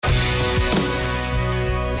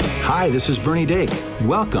Hi, this is Bernie Dake.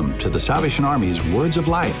 Welcome to the Salvation Army's Words of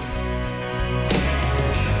Life.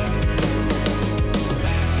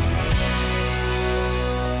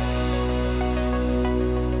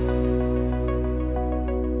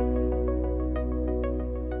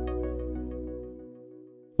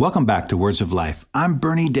 Welcome back to Words of Life. I'm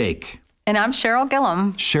Bernie Dake. And I'm Cheryl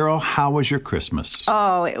Gillum. Cheryl, how was your Christmas?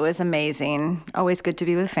 Oh, it was amazing. Always good to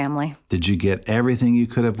be with family. Did you get everything you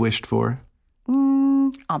could have wished for?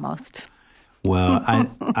 Almost. Well,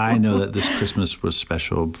 I know that this Christmas was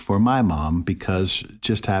special for my mom because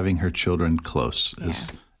just having her children close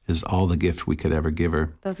is all the gift we could ever give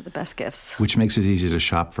her. Those are the best gifts. Which makes it easy to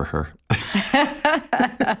shop for her.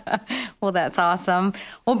 Well, that's awesome.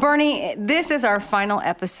 Well, Bernie, this is our final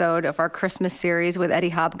episode of our Christmas series with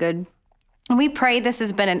Eddie Hobgood. And we pray this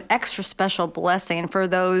has been an extra special blessing for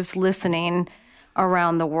those listening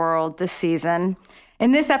around the world this season.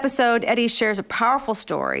 In this episode, Eddie shares a powerful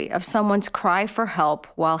story of someone's cry for help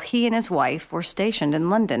while he and his wife were stationed in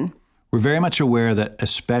London. We're very much aware that,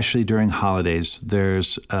 especially during holidays,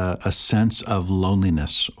 there's a sense of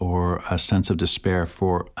loneliness or a sense of despair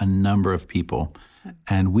for a number of people.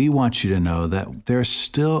 And we want you to know that there's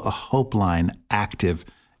still a hope line active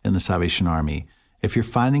in the Salvation Army. If you're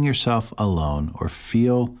finding yourself alone or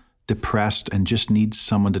feel depressed and just need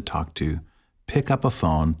someone to talk to, pick up a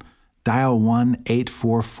phone, dial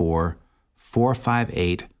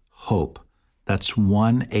 1-844-458-HOPE. That's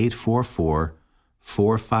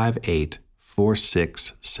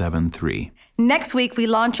 1-844-458-4673. Next week, we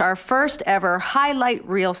launch our first ever Highlight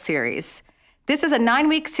Reel series. This is a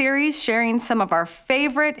 9-week series sharing some of our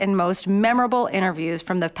favorite and most memorable interviews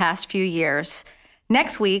from the past few years.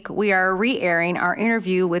 Next week, we are re-airing our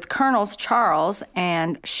interview with Colonels Charles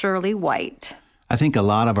and Shirley White. I think a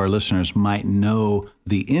lot of our listeners might know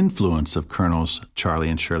the influence of Colonels Charlie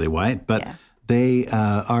and Shirley White, but they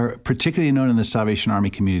are particularly known in the Salvation Army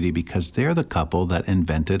community because they're the couple that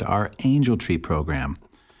invented our Angel Tree program.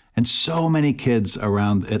 And so many kids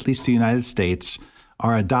around, at least the United States,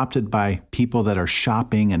 are adopted by people that are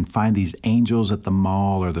shopping and find these angels at the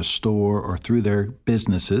mall or the store or through their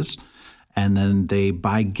businesses. And then they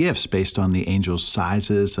buy gifts based on the angels'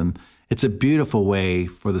 sizes. And it's a beautiful way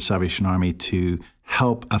for the Salvation Army to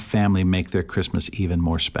help a family make their Christmas even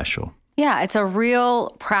more special. Yeah, it's a real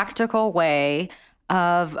practical way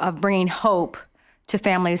of bringing hope to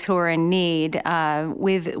families who are in need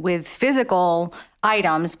with physical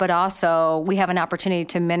items, but also we have an opportunity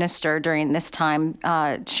to minister during this time,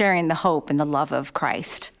 sharing the hope and the love of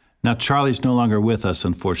Christ. Now, Charlie's no longer with us,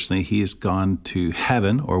 unfortunately. He's gone to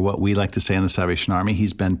heaven, or what we like to say in the Salvation Army.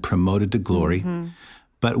 He's been promoted to glory. Mm-hmm.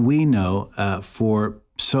 But we know for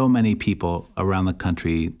so many people around the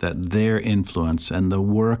country that their influence and the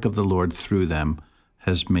work of the Lord through them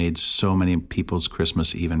has made so many people's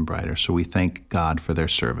Christmas even brighter. So we thank God for their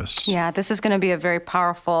service. Yeah, this is going to be a very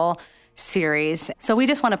powerful series. So we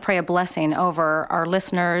just want to pray a blessing over our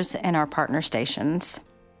listeners and our partner stations.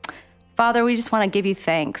 Father, we just want to give you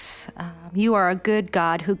thanks. You are a good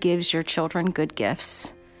God who gives your children good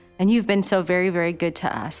gifts. And you've been so very, very good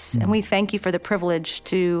to us. And we thank you for the privilege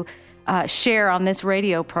to share on this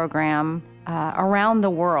radio program around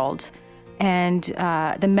the world and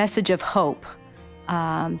the message of hope,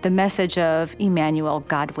 the message of Emmanuel,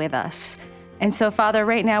 God with us. And so, Father,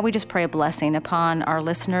 right now we just pray a blessing upon our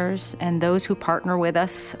listeners and those who partner with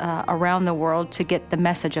us around the world to get the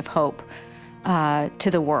message of hope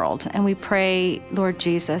to the world. And we pray, Lord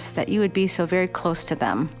Jesus, that you would be so very close to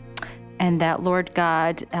them. And that, Lord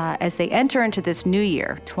God, as they enter into this new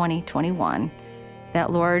year, 2021,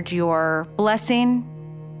 that, Lord, your blessing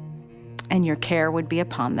and your care would be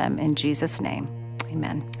upon them. In Jesus' name,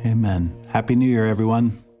 amen. Amen. Happy New Year,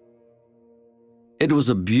 everyone. It was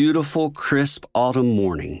a beautiful, crisp autumn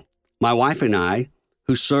morning. My wife and I,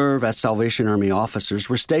 who serve as Salvation Army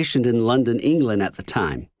officers, were stationed in London, England at the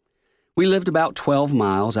time. We lived about 12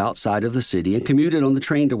 miles outside of the city and commuted on the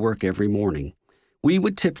train to work every morning. We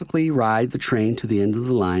would typically ride the train to the end of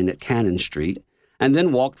the line at Cannon Street and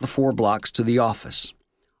then walk the 4 blocks to the office.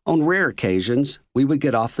 On rare occasions, we would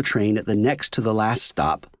get off the train at the next to the last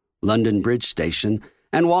stop, London Bridge Station,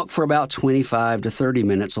 and walk for about 25 to 30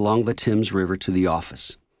 minutes along the Thames River to the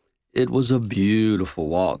office. It was a beautiful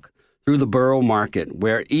walk through the Borough Market,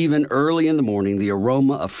 where even early in the morning the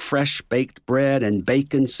aroma of fresh baked bread and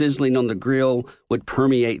bacon sizzling on the grill would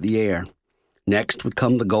permeate the air. Next would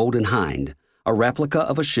come the Golden Hind, a replica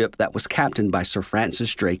of a ship that was captained by Sir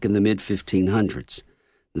Francis Drake in the mid-1500s.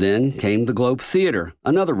 Then came the Globe Theatre,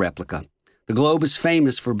 another replica. The Globe is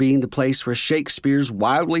famous for being the place where Shakespeare's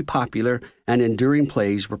wildly popular and enduring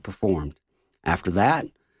plays were performed. After that,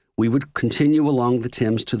 we would continue along the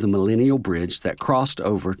Thames to the Millennial Bridge that crossed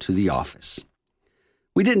over to the office.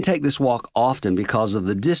 We didn't take this walk often because of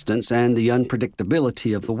the distance and the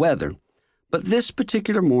unpredictability of the weather, but this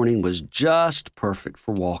particular morning was just perfect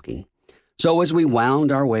for walking. So as we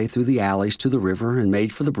wound our way through the alleys to the river and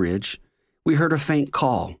made for the bridge, we heard a faint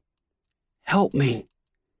call. "Help me!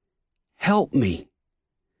 Help me!"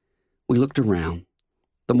 We looked around.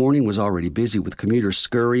 The morning was already busy with commuters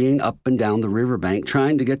scurrying up and down the riverbank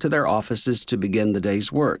trying to get to their offices to begin the day's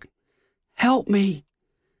work. "Help me!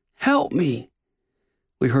 Help me!"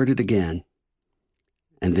 We heard it again,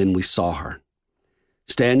 and then we saw her.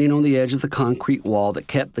 Standing on the edge of the concrete wall that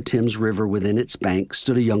kept the Thames River within its bank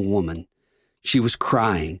stood a young woman. She was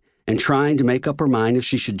crying and trying to make up her mind if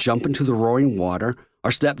she should jump into the roaring water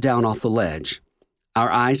or step down off the ledge. Our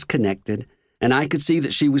eyes connected, and I could see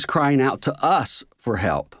that she was crying out to us for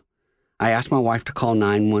help. I asked my wife to call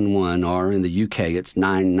 911, or in the UK it's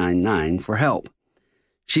 999, for help.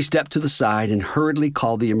 She stepped to the side and hurriedly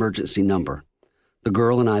called the emergency number. The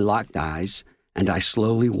girl and I locked eyes, and I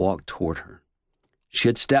slowly walked toward her. She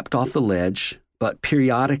had stepped off the ledge, but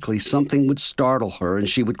periodically something would startle her, and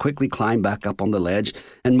she would quickly climb back up on the ledge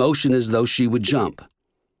and motion as though she would jump.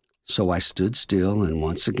 So I stood still, and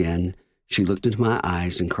once again she looked into my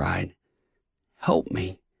eyes and cried, "Help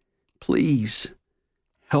me, please,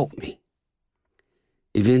 help me."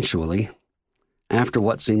 Eventually, after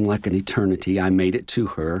what seemed like an eternity, I made it to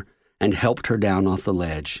her and helped her down off the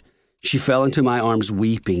ledge. She fell into my arms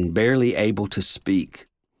weeping, barely able to speak.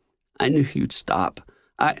 "I knew you'd stop.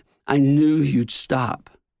 I knew you'd stop."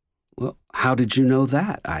 "Well, how did you know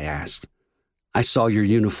that?" I asked. "I saw your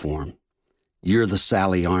uniform. You're the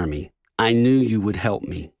Sally Army. I knew you would help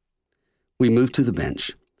me." We moved to the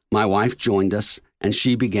bench. My wife joined us, and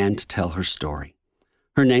she began to tell her story.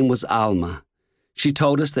 Her name was Alma. She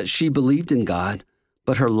told us that she believed in God,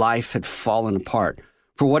 but her life had fallen apart.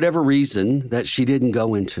 For whatever reason that she didn't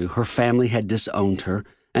go into, her family had disowned her,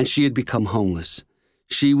 and she had become homeless.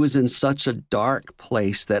 She was in such a dark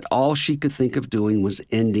place that all she could think of doing was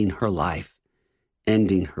ending her life,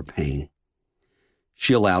 ending her pain.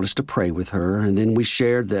 She allowed us to pray with her, and then we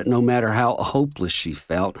shared that no matter how hopeless she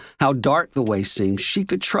felt, how dark the way seemed, she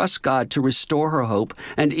could trust God to restore her hope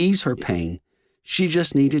and ease her pain. She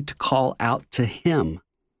just needed to call out to Him.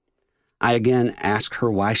 I again asked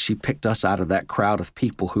her why she picked us out of that crowd of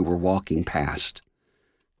people who were walking past.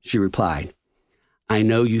 She replied, "I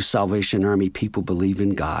know you Salvation Army people believe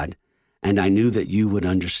in God, and I knew that you would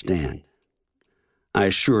understand." I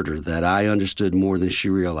assured her that I understood more than she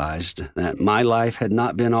realized, that my life had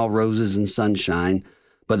not been all roses and sunshine,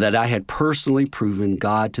 but that I had personally proven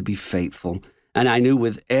God to be faithful, and I knew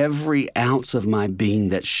with every ounce of my being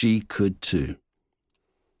that she could too.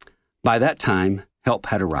 By that time, help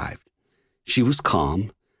had arrived. She was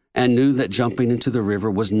calm and knew that jumping into the river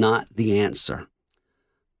was not the answer.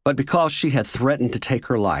 But because she had threatened to take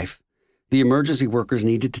her life, the emergency workers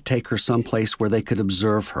needed to take her someplace where they could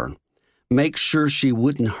observe her, make sure she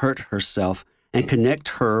wouldn't hurt herself, and connect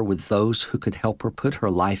her with those who could help her put her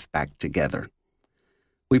life back together.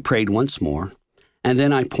 We prayed once more, and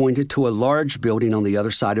then I pointed to a large building on the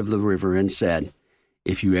other side of the river and said,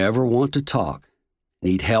 "If you ever want to talk,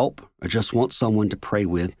 need help, or just want someone to pray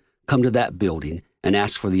with, come to that building and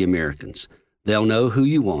ask for the Americans. They'll know who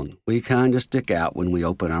you want. We kind of stick out when we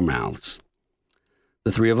open our mouths."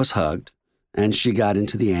 The three of us hugged, and she got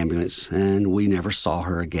into the ambulance, and we never saw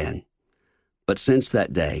her again. But since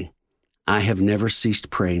that day, I have never ceased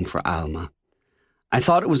praying for Alma. I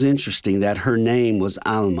thought it was interesting that her name was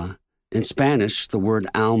Alma. In Spanish, the word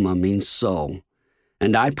alma means soul,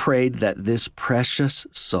 and I prayed that this precious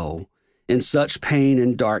soul, in such pain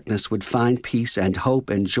and darkness, would find peace and hope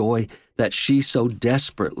and joy that she so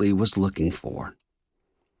desperately was looking for.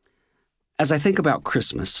 As I think about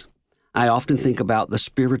Christmas, I often think about the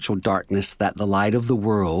spiritual darkness that the light of the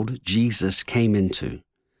world, Jesus, came into.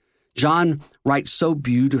 John writes so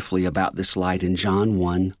beautifully about this light in John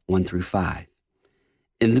 1:1-5.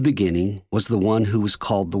 "In the beginning was the one who was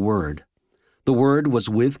called the Word. The Word was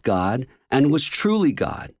with God and was truly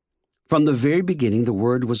God. From the very beginning, the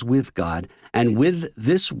Word was with God, and with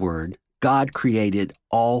this Word, God created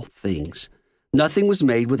all things. Nothing was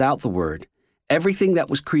made without the Word. Everything that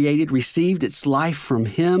was created received its life from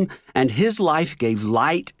Him, and His life gave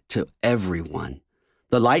light to everyone.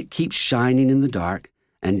 The light keeps shining in the dark,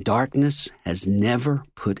 and darkness has never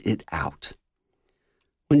put it out."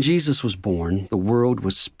 When Jesus was born, the world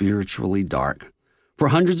was spiritually dark. For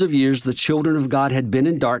hundreds of years, the children of God had been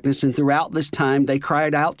in darkness, and throughout this time, they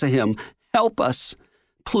cried out to Him, "Help us!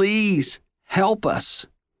 Please help us!"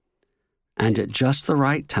 And at just the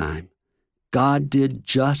right time, God did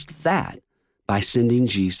just that by sending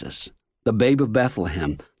Jesus, the babe of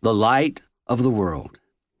Bethlehem, the light of the world.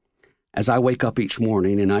 As I wake up each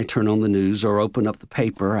morning and I turn on the news or open up the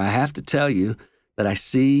paper, I have to tell you that I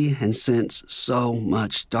see and sense so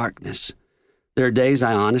much darkness. There are days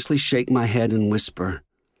I honestly shake my head and whisper,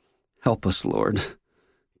 "Help us, Lord.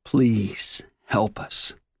 Please help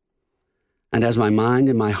us." And as my mind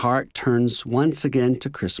and my heart turns once again to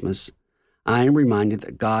Christmas, I am reminded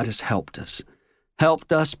that God has helped us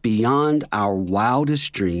beyond our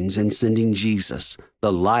wildest dreams in sending Jesus,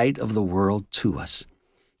 the light of the world, to us.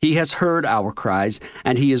 He has heard our cries,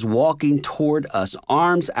 and He is walking toward us,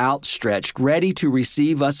 arms outstretched, ready to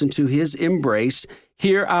receive us into His embrace,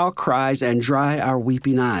 hear our cries, and dry our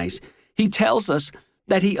weeping eyes. He tells us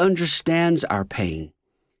that He understands our pain.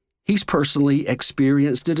 He's personally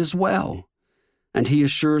experienced it as well. And He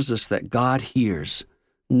assures us that God hears,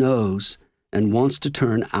 knows, and wants to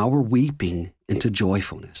turn our weeping into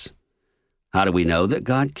joyfulness. How do we know that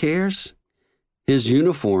God cares? His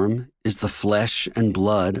uniform is the flesh and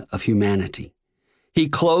blood of humanity. He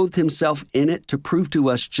clothed Himself in it to prove to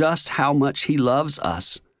us just how much He loves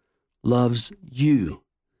us, loves you.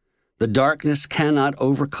 The darkness cannot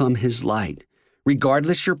overcome His light.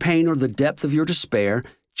 Regardless your pain or the depth of your despair,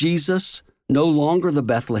 Jesus, no longer the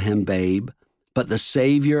Bethlehem babe, but the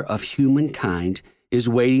Savior of humankind, is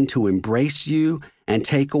waiting to embrace you and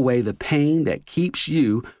take away the pain that keeps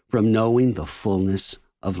you from knowing the fullness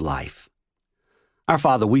of life. Our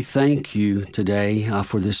Father, we thank You today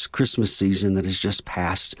for this Christmas season that has just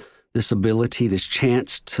passed, this ability, this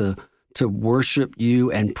chance to worship You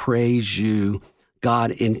and praise You,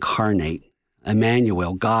 God incarnate,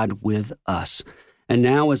 Emmanuel, God with us. And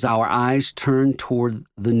now as our eyes turn toward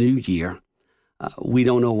the new year, we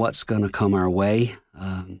don't know what's going to come our way.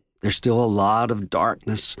 There's still a lot of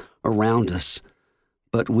darkness around us,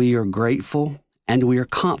 but we are grateful and we are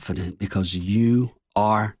confident because You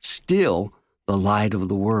are still the light of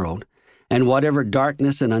the world. And whatever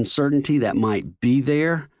darkness and uncertainty that might be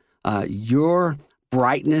there, Your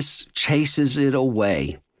brightness chases it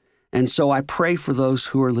away. And so I pray for those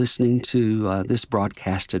who are listening to this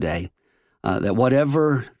broadcast today, that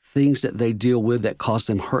whatever things that they deal with that cause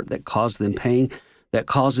them hurt, that cause them pain, that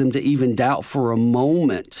cause them to even doubt for a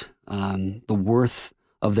moment the worth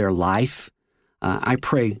of their life, I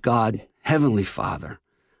pray, God, Heavenly Father,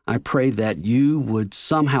 I pray that You would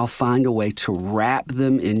somehow find a way to wrap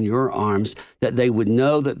them in Your arms, that they would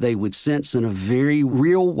know, that they would sense in a very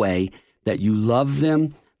real way that You love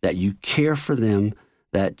them, that You care for them,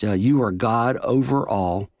 that You are God over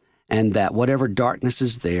all, and that whatever darkness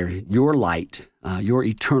is there, Your light, Your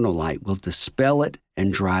eternal light, will dispel it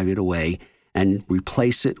and drive it away and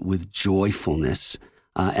replace it with joyfulness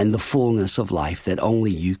and the fullness of life that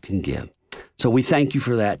only You can give. So we thank You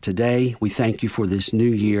for that today. We thank You for this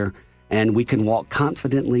new year, and we can walk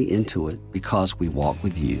confidently into it because we walk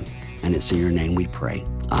with You. And it's in Your name we pray.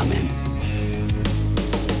 Amen.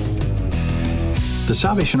 The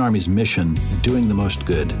Salvation Army's mission, Doing the Most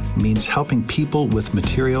Good, means helping people with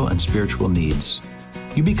material and spiritual needs.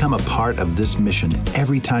 You become a part of this mission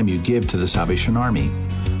every time you give to the Salvation Army.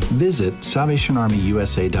 Visit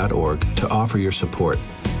SalvationArmyUSA.org to offer your support,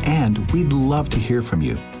 and we'd love to hear from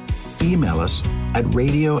you. Email us at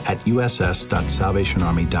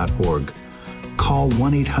radio@uss.salvationarmy.org. Call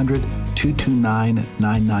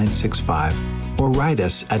 1-800-229-9965 or write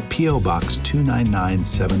us at P.O. Box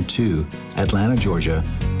 29972, Atlanta, Georgia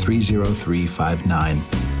 30359.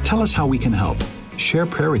 Tell us how we can help. Share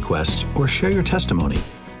prayer requests or share your testimony.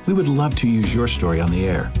 We would love to use your story on the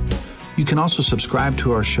air. You can also subscribe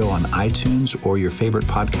to our show on iTunes or your favorite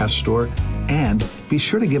podcast store, and be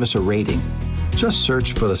sure to give us a rating. Just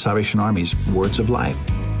search for the Salvation Army's Words of Life.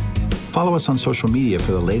 Follow us on social media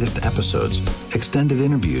for the latest episodes, extended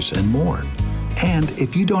interviews, and more. And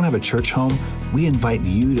if you don't have a church home, we invite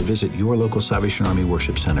you to visit your local Salvation Army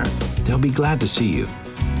Worship Center. They'll be glad to see you.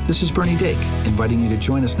 This is Bernie Dake, inviting you to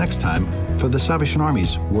join us next time for the Salvation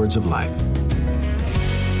Army's Words of Life.